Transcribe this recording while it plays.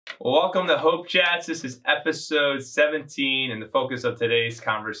Well, welcome to Hope Chats. This is episode 17, and the focus of today's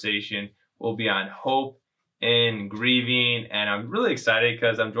conversation will be on hope in grieving. And I'm really excited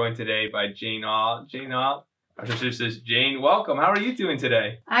because I'm joined today by Jane Ahl. Jane Ahl, our sister is Jane. Welcome. How are you doing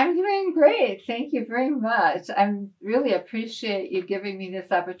today? I'm doing great. Thank you very much. I really appreciate you giving me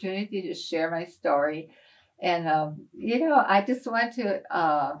this opportunity to share my story. And, I just want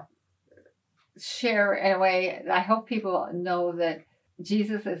to share in a way, I hope people know that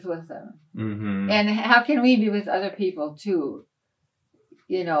Jesus is with them. Mm-hmm. And how can we be with other people too,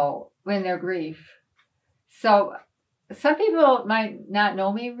 when they're grief. So some people might not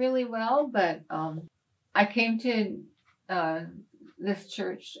know me really well, but I came to this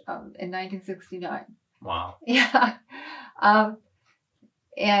church in 1969. Wow. Yeah.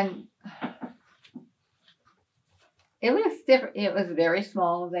 And it was different. It was very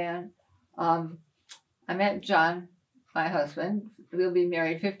small then. I met John, my husband. We'll be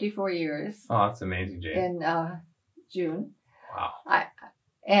married 54 years. Oh, that's amazing, Jane. In June. Wow.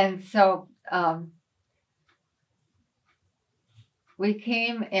 And so we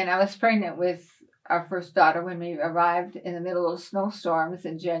came, and I was pregnant with our first daughter when we arrived in the middle of snowstorms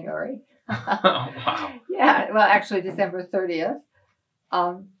in January. Wow. Yeah, well, actually December 30th.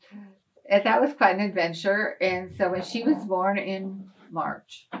 And that was quite an adventure. And so when she was born in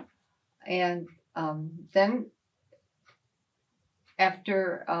March, and then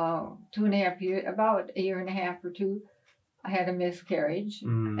after 2.5 years, about a year and a half or two, I had a miscarriage.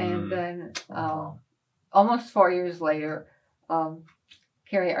 And then almost 4 years later,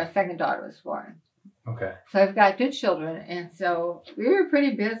 Carrie, our second daughter, was born. Okay. So I've got good children. And so we were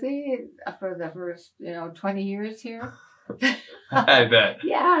pretty busy for the first, 20 years here. I bet.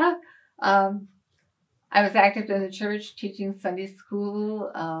 Yeah. I was active in the church, teaching Sunday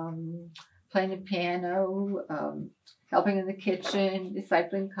school, playing the piano, helping in the kitchen,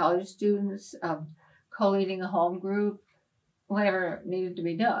 discipling college students, co-leading a home group, whatever needed to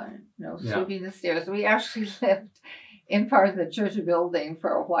be done, sweeping the stairs. We actually lived in part of the church building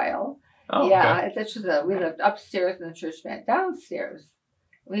for a while. Oh, yeah, okay. We lived upstairs and the church went downstairs.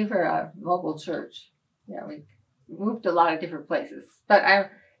 We were a mobile church. Yeah, we moved a lot of different places. But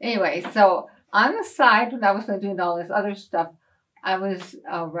anyway, so on the side, when I was doing all this other stuff, I was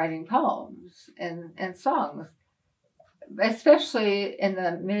writing poems and songs, especially in the